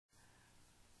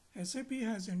SAP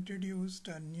has introduced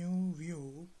a new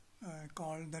view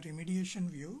called the remediation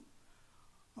view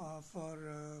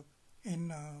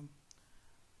in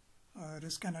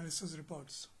risk analysis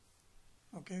reports.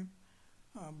 Okay,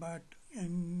 but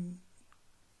in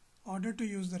order to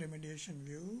use the remediation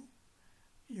view,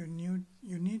 you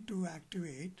need to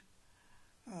activate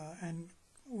an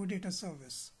Odata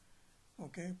service.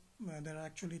 Okay, there are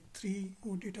actually 3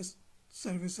 Odata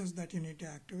services that you need to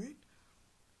activate.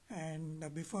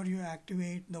 And before you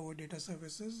activate the Odata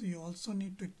services, you also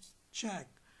need to check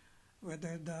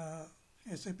whether the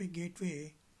SAP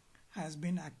gateway has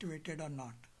been activated or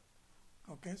not.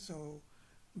 Okay, so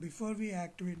before we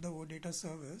activate the Odata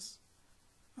services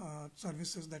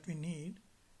that we need,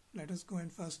 let us go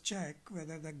and first check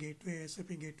whether the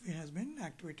SAP gateway has been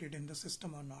activated in the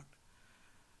system or not.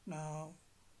 Now,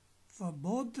 for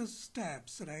both the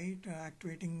steps, right,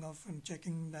 activating of and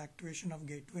checking the activation of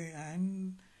gateway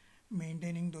and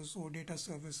maintaining those Odata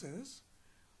services,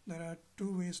 there are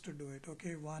 2 ways to do it.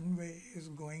 Okay, one way is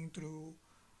going through,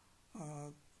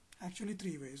 actually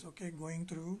 3 ways. Okay, going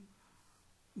through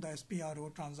the SPRO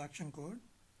transaction code.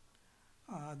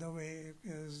 Other way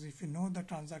is, if you know the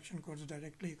transaction codes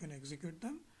directly, you can execute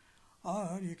them,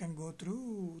 or you can go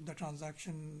through the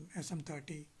transaction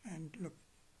SM30 and look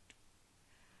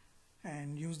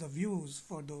and use the views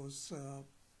for those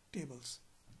tables,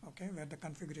 okay, where the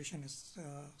configuration is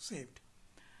saved.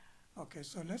 Okay,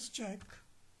 so let's check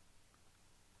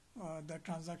the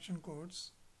transaction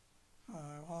codes,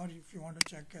 or if you want to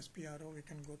check SPRO, we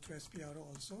can go through SPRO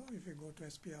also. If you go to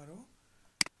SPRO,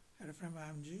 RFM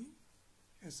IMG,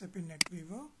 SAP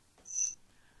NetWeaver,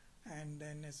 and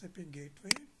then SAP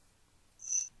Gateway,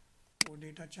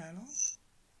 Odata channel,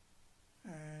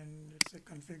 and it's a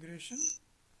configuration,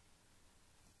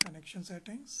 connection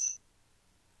settings,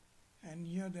 and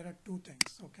here there are 2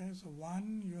 things. Okay, so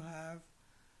one, you have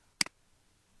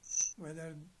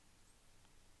whether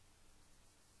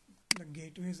the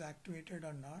gateway is activated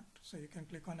or not, so you can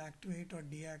click on activate or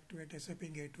deactivate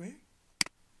SAP gateway,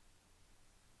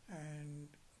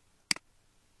 and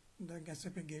the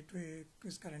SAP gateway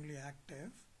is currently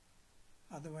active,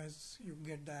 otherwise you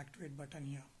get the activate button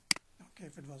here, okay,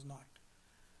 if it was not.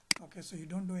 Okay, so you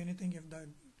don't do anything if the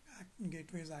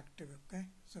gateway is active. Okay,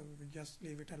 so we just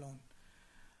leave it alone.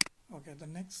 Okay, the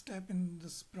next step in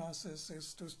this process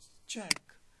is to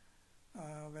check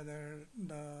whether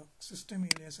the system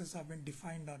aliases have been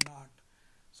defined or not.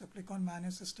 So click on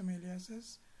manage system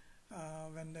aliases.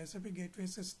 When the SAP gateway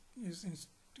is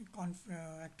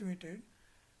activated,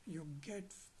 you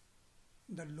get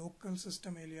the local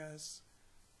system alias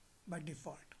by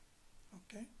default.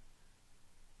 Okay,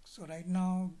 so right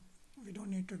now we don't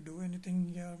need to do anything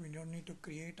here. We don't need to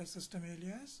create a system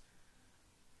alias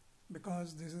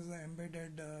because this is an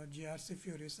embedded GRC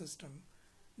Fiori system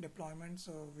deployment,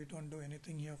 so we don't do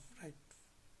anything here right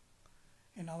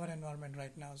in our environment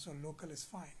right now, so local is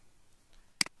fine.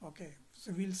 Okay,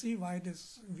 so we'll see why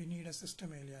we need a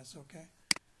system alias. Okay,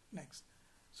 next,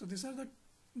 so this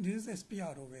is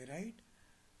SPRO way, right?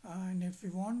 And if we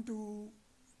want to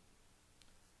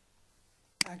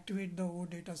activate the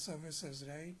Odata services,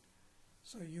 right,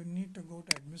 so you need to go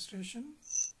to administration,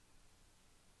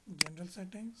 general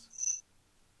settings,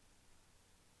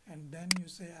 and then you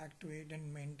say activate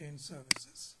and maintain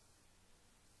services.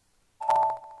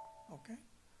 Okay,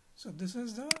 so this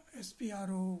is the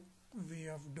SPRO way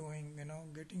of doing,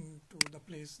 getting to the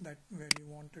place where you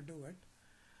want to do it.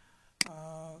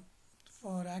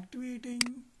 For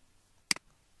activating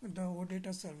the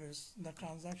Odata service, the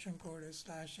transaction code is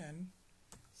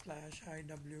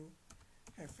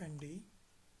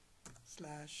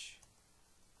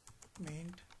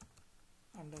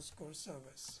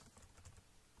 /n/iwfnd/maint_service.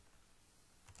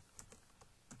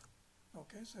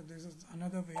 Okay, so this is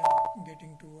another way of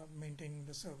getting to maintaining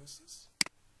the services.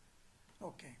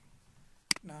 Okay,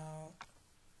 now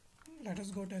let us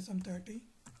go to SM30,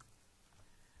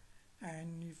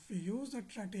 and if you use the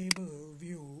table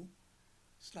view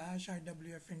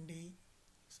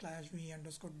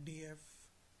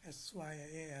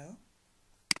 /iwfnd/v_df_syal,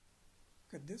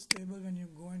 okay, this table, when you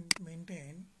go and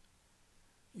maintain,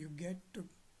 you get to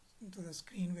the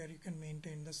screen where you can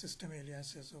maintain the system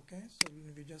aliases. Okay, so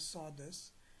we just saw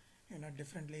this in a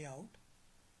different layout,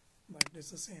 but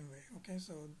it's the same way. Okay,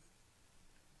 so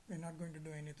we're not going to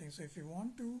do anything. So if you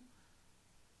want to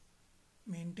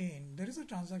maintain, there is a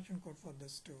transaction code for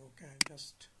this too. Okay,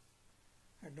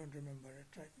 I don't remember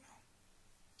it right now,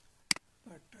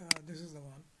 but this is the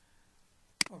one.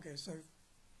 Okay, so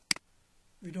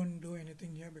we don't do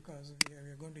anything here because we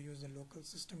are going to use the local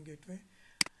system gateway.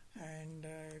 And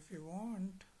if you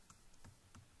want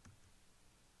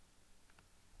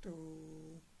to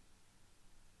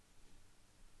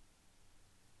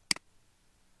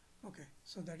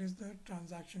So that is the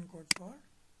transaction code for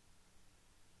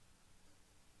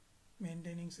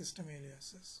maintaining system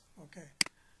aliases. Okay,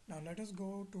 now let us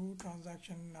go to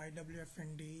transaction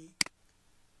IWFND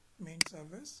main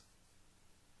service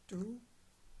to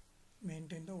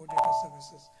maintain the OData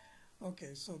services.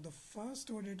 Okay, so the first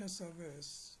OData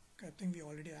service, I think we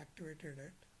already activated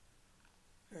it,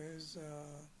 is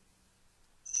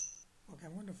okay,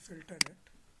 I'm going to filter it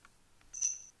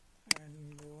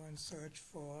and go and search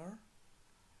for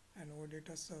an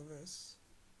OData service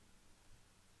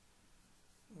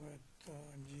with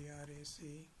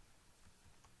grac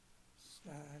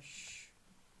slash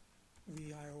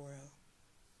VIOL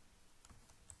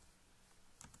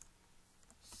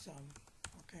sum.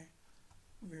 Okay,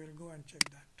 we will go and check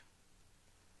that.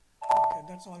 Okay,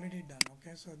 that's already done.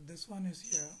 Okay, so this one is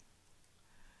here.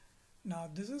 Now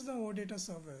this is the OData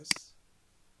service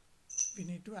we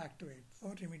need to activate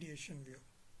for remediation view.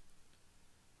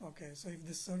 Okay, so if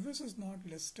this service is not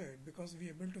listed, because we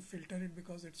are able to filter it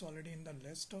because it's already in the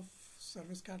list of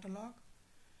service catalog.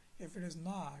 If it is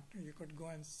not, you could go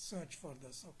and search for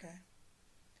this. Okay,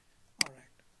 all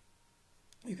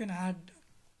right, you can add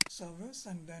service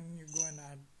and then you go and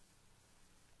add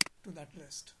to that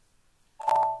list.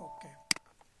 Okay,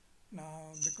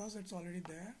 now because it's already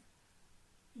there,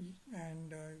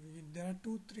 and there are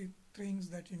three things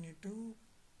that you need to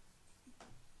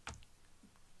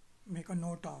make a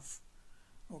note of.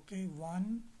 Okay,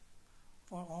 one,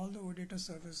 for all the OData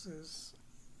services,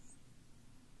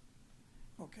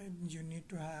 okay, you need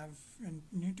to have and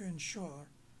need to ensure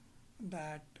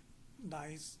that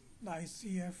the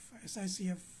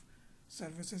SICF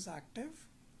service is active,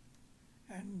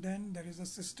 and then there is a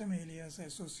system alias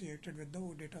associated with the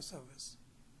OData service.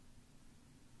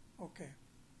 Okay,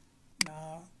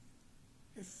 now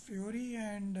if Fiori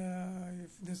and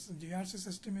if this GRC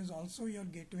system is also your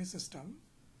gateway system,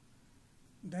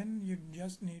 then you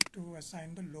just need to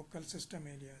assign the local system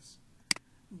alias.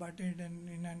 But in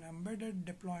an embedded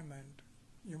deployment,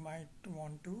 you might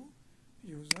want to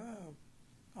use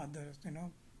others,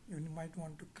 you might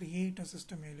want to create a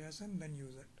system alias and then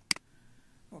use it.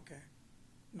 Okay,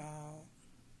 now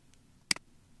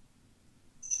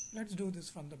let's do this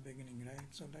from the beginning, right?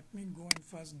 So let me go and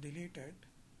first delete it.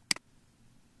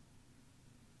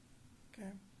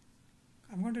 Okay,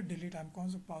 I'm going to delete, I'm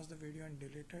going to pause the video and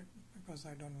delete it because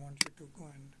I don't want you to go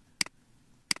and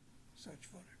search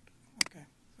for it. Okay,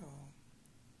 so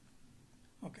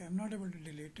okay, I'm not able to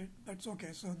delete it, but it's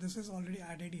okay. So this is already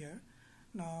added here.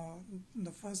 Now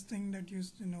the first thing that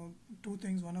two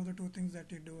things, one of the two things that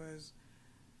you do is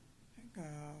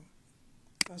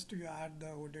first you add the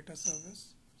OData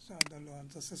service, so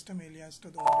the system alias to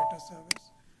the OData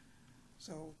service.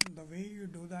 So the way you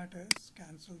do that is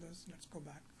cancel this. Let's go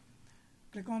back.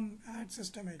 Click on add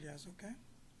system alias. Okay.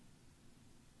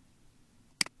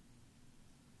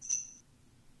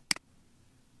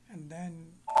 And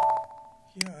then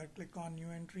here click on new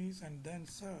entries and then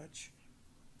search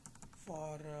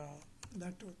for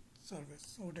that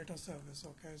service, OData service.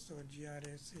 Okay. So grac.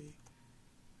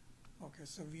 Okay.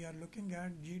 So we are looking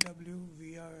at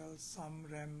GWVRL sum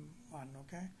rem1.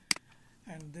 Okay.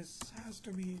 And this has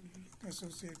to be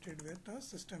associated with a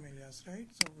system alias, right?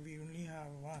 So we only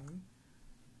have one.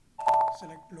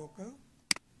 Select local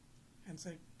and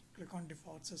say click on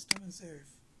default system and save.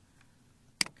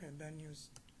 Okay, then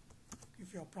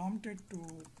if you're prompted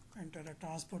to enter a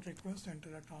transport request,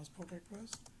 enter a transport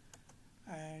request,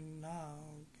 and now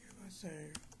give us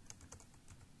a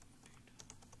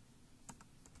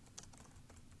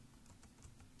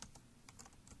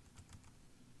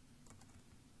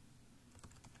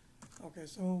okay,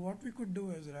 so what we could do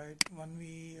is, right, when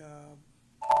we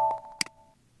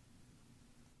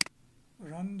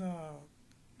run the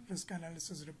risk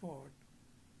analysis report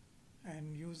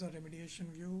and use a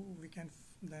remediation view, we can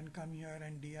then come here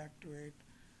and deactivate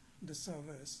the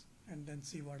service and then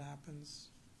see what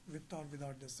happens with or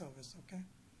without the service. Okay,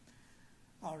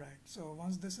 all right, so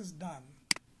once this is done,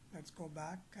 let's go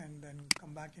back and then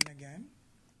come back in again.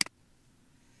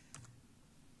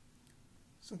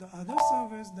 So the other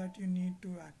service that you need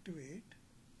to activate,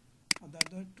 or the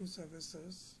other two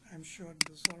services, I'm sure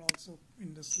those are also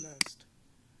in this list.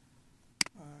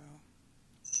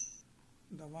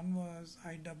 The one was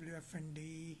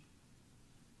IWFND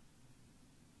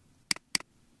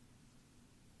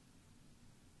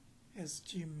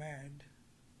SGMed.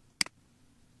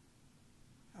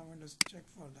 I want to check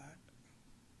for that.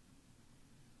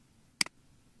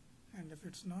 And if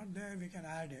it's not there, we can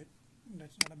add it.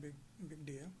 That's not a big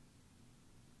deal.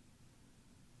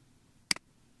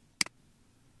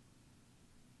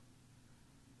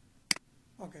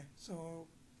 Okay, so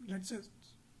let's just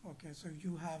Okay, so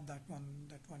you have that one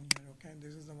here. Okay,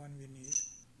 this is the one we need.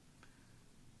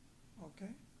 Okay,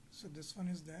 so this one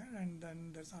is there, and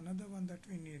then there's another one that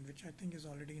we need, which I think is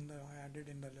already added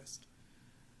in the list.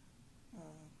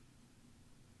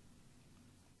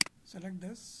 Select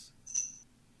this.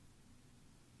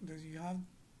 You have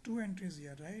two entries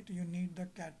here, right? You need the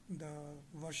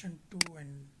version 2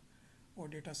 and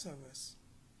Odata service.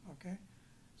 Okay,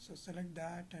 so select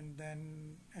that, and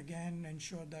then again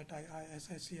ensure that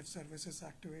SICF service is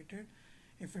activated.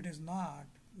 If it is not,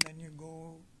 then you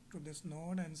go to this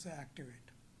node and say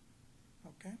activate.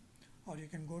 Okay, or you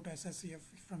can go to SICF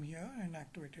from here and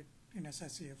activate it in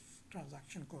SICF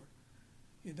transaction code.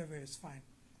 Either way is fine.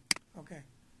 Okay,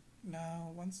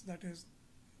 now once that is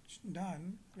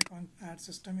done, click on add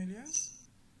system alias,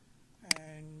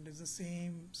 and it's the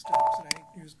same steps, right?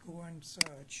 You just go and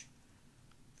search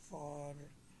for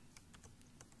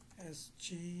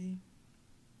SG.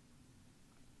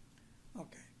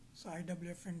 Okay, so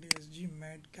IWFND SG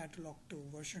med catalog 2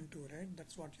 version 2, right?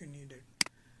 That's what you needed.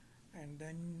 And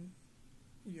then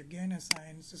you again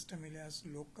assign system alias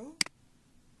local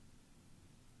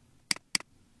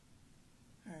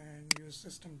and use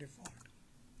system default.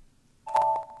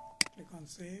 Click on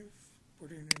save,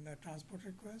 put it in the transport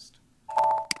request,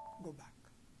 go back.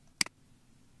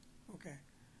 Okay,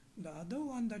 the other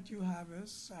one that you have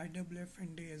is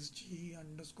IWFNDSG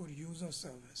underscore user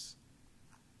service.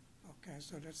 Okay,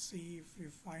 so let's see if we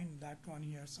find that one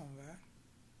here somewhere.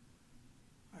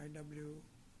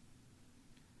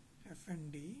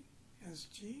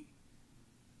 IWFNDSG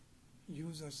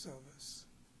user service.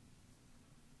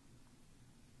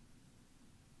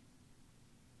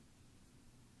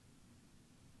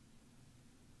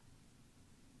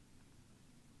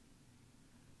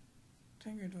 I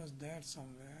think it was there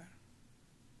somewhere.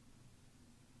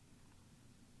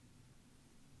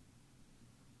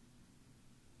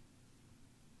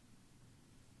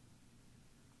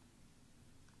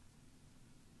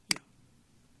 Yeah.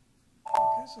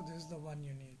 Okay, so this is the one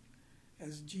you need.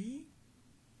 SG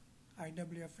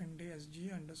IWFND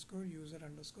SG underscore user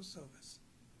underscore service.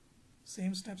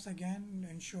 Same steps again,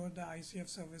 ensure the ICF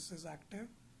service is active,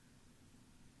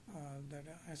 that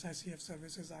SICF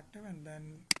service is active, and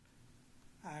then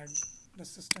add the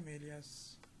system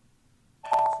alias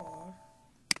for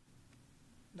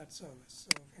that service.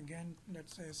 So again,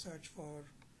 let's say search for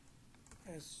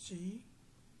SG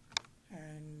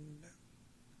and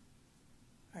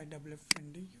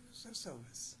IWFND user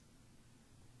service.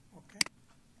 Okay,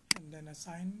 and then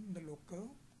assign the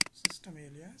local system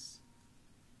alias,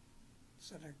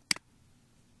 select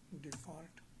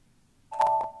default,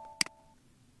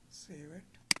 save it.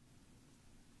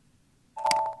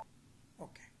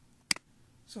 Okay,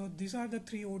 so these are the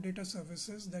three Odata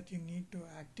services that you need to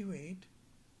activate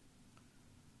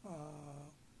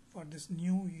for this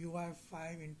new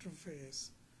UI5 interface,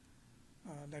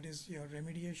 that is your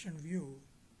remediation view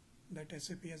that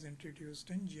SAP has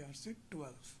introduced in GRC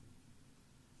 12.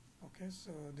 Okay,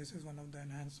 so this is one of the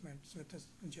enhancements with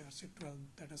GRC 12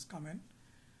 that has come in,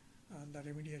 the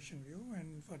remediation view,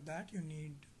 and for that you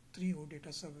need three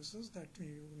Odata services that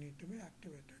you need to be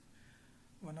activated.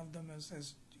 One of them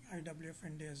is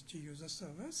IWFND SG user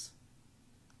service.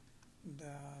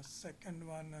 The second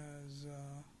one is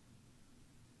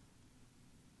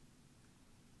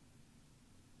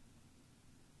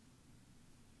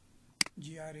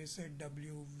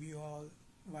GRSAW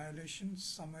violation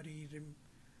summary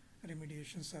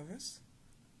remediation service,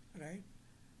 right?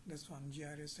 This one,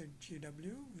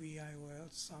 GRSAGW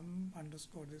VIOL sum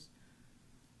underscore this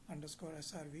underscore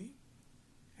SRV.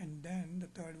 And then the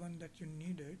third one that you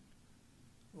needed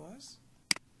was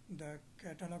the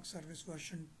catalog service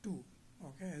version 2,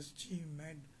 okay, SG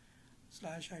med /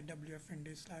 IWFND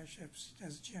 /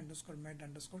 SG underscore med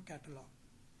underscore catalog,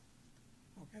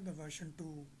 okay, the version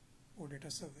 2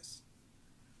 Odata service.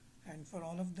 And for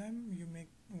all of them, you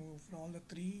make, for all the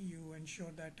three, you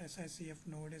ensure that SICF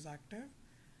node is active,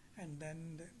 and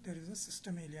then there is a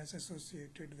system alias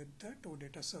associated with that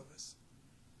Odata service.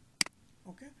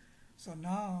 Okay, so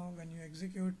now when you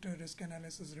execute a risk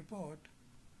analysis report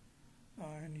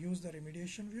and use the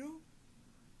remediation view,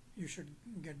 you should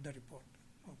get the report.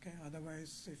 Okay,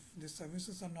 otherwise if the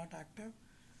services are not active,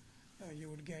 you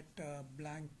would get a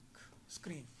blank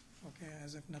screen, okay,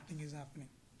 as if nothing is happening.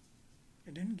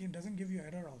 It doesn't give you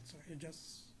error also, it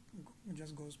just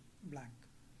goes blank.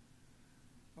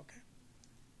 Okay,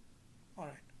 all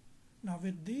right. Now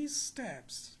with these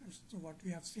steps, what we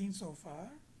have seen so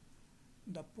far,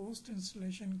 the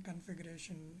post-installation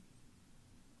configuration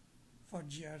for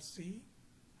GRC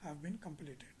have been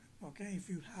completed. Okay, if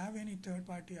you have any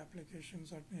third-party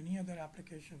applications or any other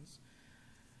applications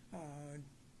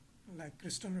like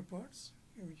crystal reports,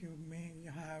 you may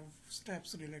have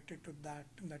steps related to that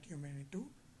you may need to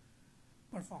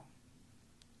perform.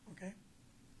 Okay,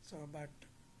 so but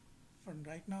for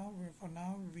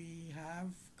now we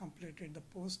have completed the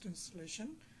post installation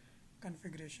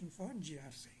configuration for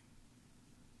GRC.